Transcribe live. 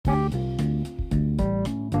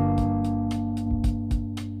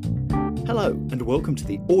Hello, and welcome to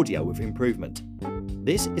the Audio of Improvement.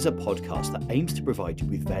 This is a podcast that aims to provide you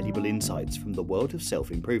with valuable insights from the world of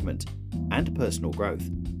self-improvement and personal growth.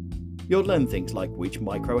 You'll learn things like which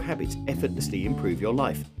micro habits effortlessly improve your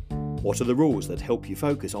life, what are the rules that help you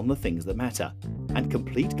focus on the things that matter, and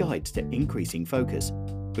complete guides to increasing focus,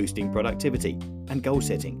 boosting productivity, and goal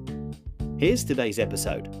setting. Here's today's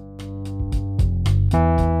episode.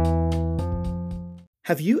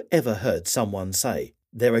 Have you ever heard someone say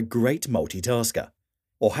they're a great multitasker,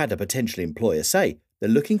 or had a potential employer say they're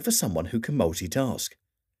looking for someone who can multitask?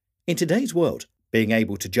 In today's world, being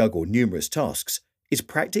able to juggle numerous tasks is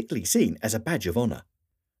practically seen as a badge of honour.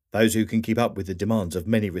 Those who can keep up with the demands of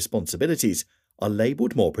many responsibilities are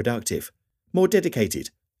labelled more productive, more dedicated,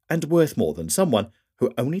 and worth more than someone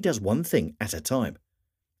who only does one thing at a time.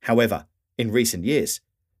 However, in recent years,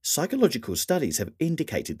 psychological studies have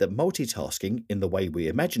indicated that multitasking in the way we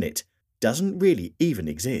imagine it doesn't really even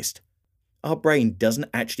exist. Our brain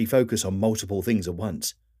doesn't actually focus on multiple things at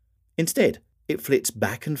once. Instead, it flits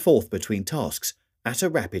back and forth between tasks at a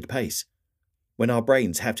rapid pace. When our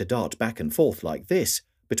brains have to dart back and forth like this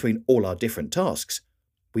between all our different tasks,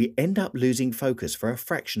 we end up losing focus for a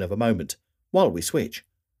fraction of a moment while we switch.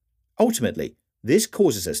 Ultimately, this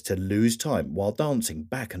causes us to lose time while dancing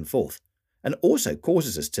back and forth, and also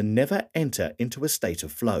causes us to never enter into a state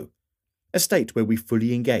of flow, a state where we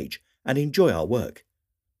fully engage and enjoy our work.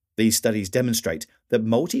 These studies demonstrate that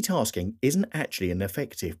multitasking isn't actually an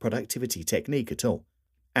effective productivity technique at all,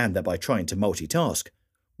 and that by trying to multitask,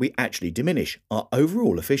 we actually diminish our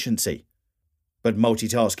overall efficiency. But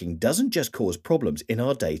multitasking doesn't just cause problems in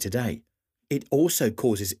our day-to-day. It also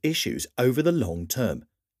causes issues over the long term,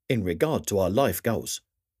 in regard to our life goals.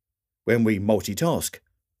 When we multitask,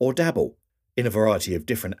 or dabble, in a variety of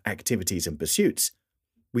different activities and pursuits,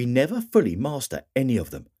 we never fully master any of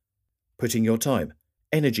them. Putting your time,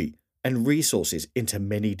 energy, and resources into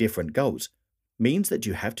many different goals means that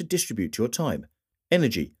you have to distribute your time,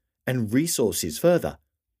 energy, and resources further,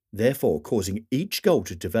 therefore causing each goal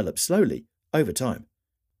to develop slowly over time.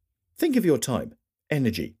 Think of your time,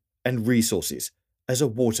 energy, and resources as a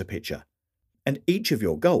water pitcher, and each of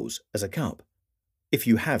your goals as a cup. If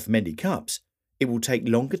you have many cups, it will take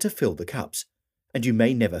longer to fill the cups, and you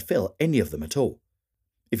may never fill any of them at all.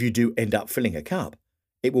 If you do end up filling a cup,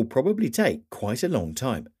 it will probably take quite a long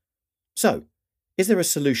time. So, is there a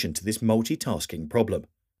solution to this multitasking problem?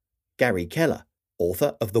 Gary Keller,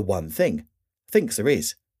 author of The One Thing, thinks there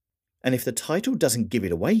is. And if the title doesn't give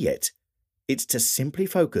it away yet, it's to simply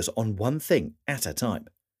focus on one thing at a time.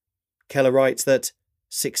 Keller writes that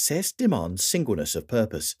success demands singleness of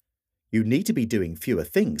purpose. You need to be doing fewer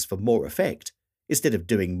things for more effect, instead of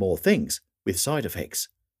doing more things with side effects.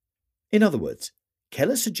 In other words,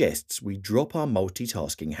 Keller suggests we drop our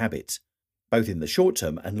multitasking habits, both in the short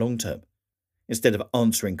term and long term. Instead of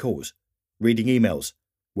answering calls, reading emails,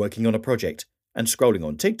 working on a project, and scrolling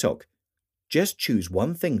on TikTok, just choose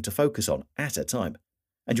one thing to focus on at a time,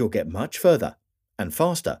 and you'll get much further and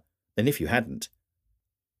faster than if you hadn't.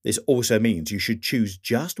 This also means you should choose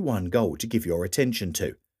just one goal to give your attention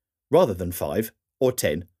to, rather than 5 or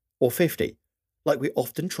 10 or 50, like we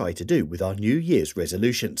often try to do with our New Year's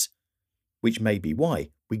resolutions, which may be why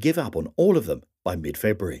we give up on all of them by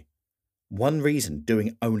mid-February. One reason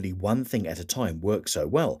doing only one thing at a time works so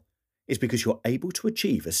well is because you're able to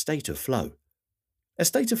achieve a state of flow. A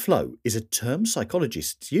state of flow is a term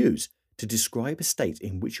psychologists use to describe a state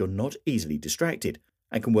in which you're not easily distracted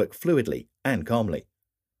and can work fluidly and calmly.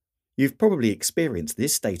 You've probably experienced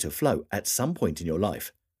this state of flow at some point in your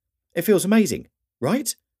life. It feels amazing,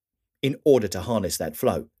 right? In order to harness that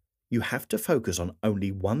flow, you have to focus on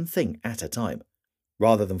only one thing at a time.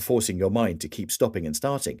 Rather than forcing your mind to keep stopping and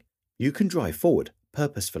starting, you can drive forward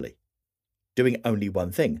purposefully. Doing only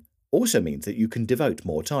one thing also means that you can devote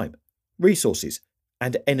more time, resources,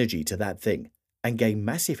 and energy to that thing and gain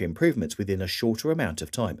massive improvements within a shorter amount of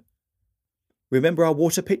time. Remember our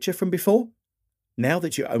water pitcher from before? Now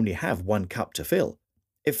that you only have one cup to fill,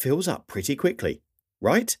 it fills up pretty quickly,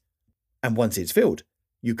 right? And once it's filled,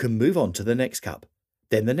 you can move on to the next cup,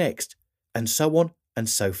 then the next, and so on and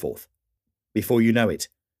so forth. Before you know it,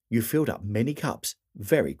 you've filled up many cups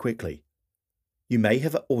very quickly. You may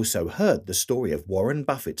have also heard the story of Warren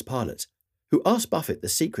Buffett's pilot, who asked Buffett the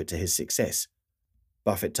secret to his success.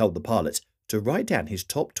 Buffett told the pilot to write down his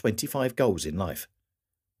top 25 goals in life.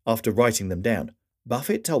 After writing them down,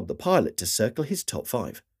 Buffett told the pilot to circle his top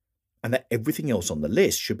 5, and that everything else on the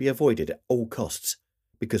list should be avoided at all costs,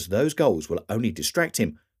 because those goals will only distract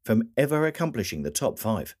him from ever accomplishing the top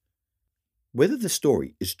 5. Whether the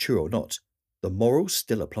story is true or not, the moral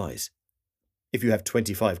still applies. If you have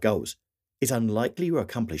 25 goals it's unlikely you'll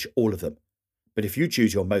accomplish all of them, but if you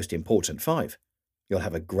choose your most important 5, you'll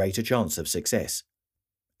have a greater chance of success.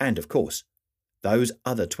 And of course, those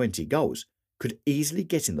other 20 goals could easily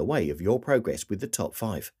get in the way of your progress with the top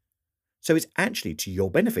 5. So it's actually to your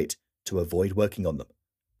benefit to avoid working on them.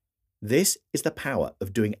 This is the power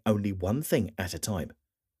of doing only one thing at a time.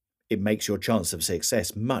 It makes your chance of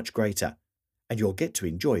success much greater, and you'll get to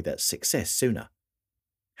enjoy that success sooner.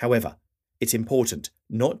 However, it's important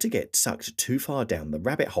not to get sucked too far down the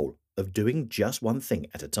rabbit hole of doing just one thing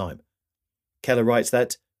at a time. Keller writes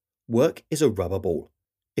that work is a rubber ball.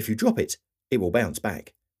 If you drop it, it will bounce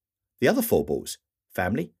back. The other 4 balls,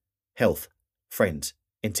 family, health, friends,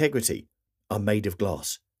 integrity, are made of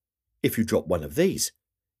glass. If you drop one of these,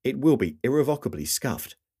 it will be irrevocably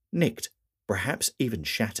scuffed, nicked, perhaps even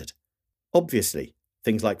shattered. Obviously,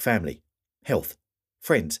 things like family, health,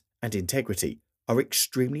 friends, and integrity are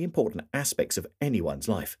extremely important aspects of anyone's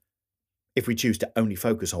life. If we choose to only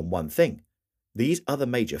focus on one thing, these other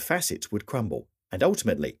major facets would crumble, and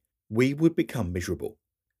ultimately, we would become miserable.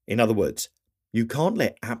 In other words, you can't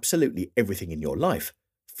let absolutely everything in your life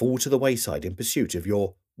fall to the wayside in pursuit of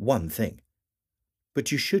your one thing.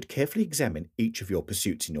 But you should carefully examine each of your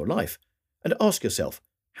pursuits in your life and ask yourself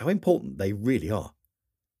how important they really are.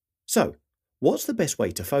 So, what's the best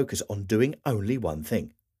way to focus on doing only one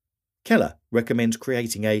thing? Keller recommends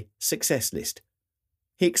creating a success list.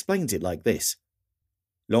 He explains it like this.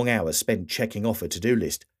 Long hours spent checking off a to-do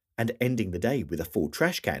list and ending the day with a full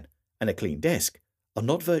trash can and a clean desk are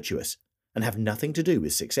not virtuous and have nothing to do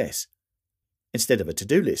with success. Instead of a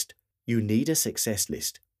to-do list, you need a success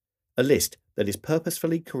list, a list that is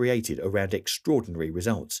purposefully created around extraordinary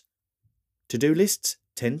results. To-do lists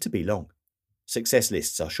tend to be long. Success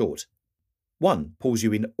lists are short. One pulls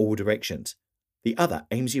you in all directions. The other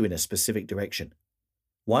aims you in a specific direction.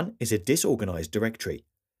 One is a disorganized directory,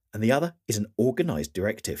 and the other is an organized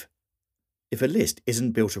directive. If a list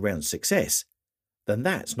isn't built around success, then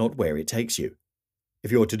that's not where it takes you.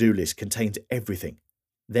 If your to-do list contains everything,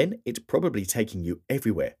 then it's probably taking you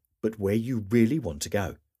everywhere but where you really want to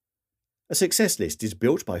go. A success list is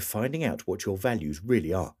built by finding out what your values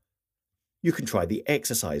really are. You can try the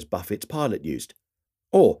exercise Buffett's pilot used,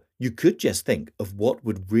 or you could just think of what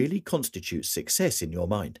would really constitute success in your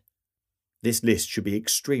mind. This list should be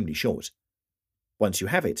extremely short. Once you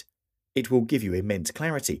have it, it will give you immense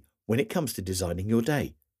clarity when it comes to designing your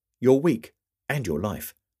day, your week, and your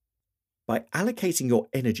life. By allocating your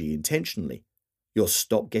energy intentionally, you'll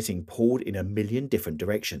stop getting pulled in a million different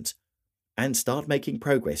directions and start making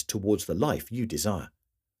progress towards the life you desire.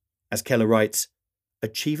 As Keller writes,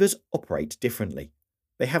 achievers operate differently.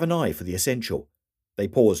 They have an eye for the essential. They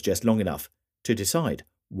pause just long enough to decide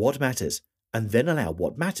what matters and then allow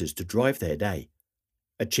what matters to drive their day.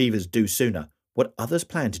 Achievers do sooner what others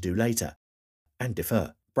plan to do later and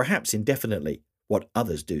defer, perhaps indefinitely, what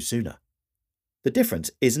others do sooner. The difference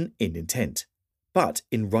isn't in intent, but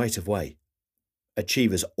in right of way.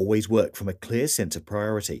 Achievers always work from a clear sense of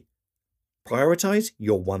priority. Prioritize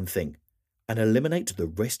your one thing and eliminate the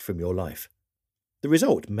rest from your life. The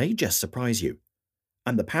result may just surprise you,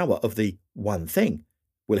 and the power of the one thing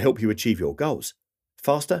will help you achieve your goals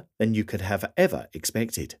faster than you could have ever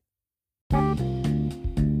expected.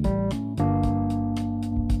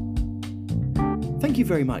 Thank you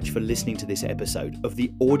very much for listening to this episode of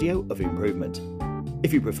the Audio of Improvement.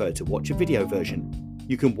 If you prefer to watch a video version,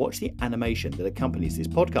 you can watch the animation that accompanies this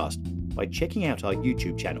podcast by checking out our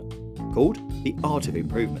YouTube channel called The Art of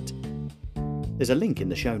Improvement. There's a link in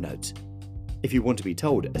the show notes. If you want to be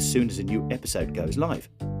told as soon as a new episode goes live,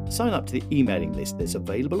 sign up to the emailing list that's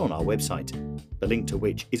available on our website, the link to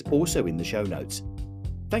which is also in the show notes.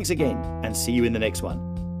 Thanks again, and see you in the next one.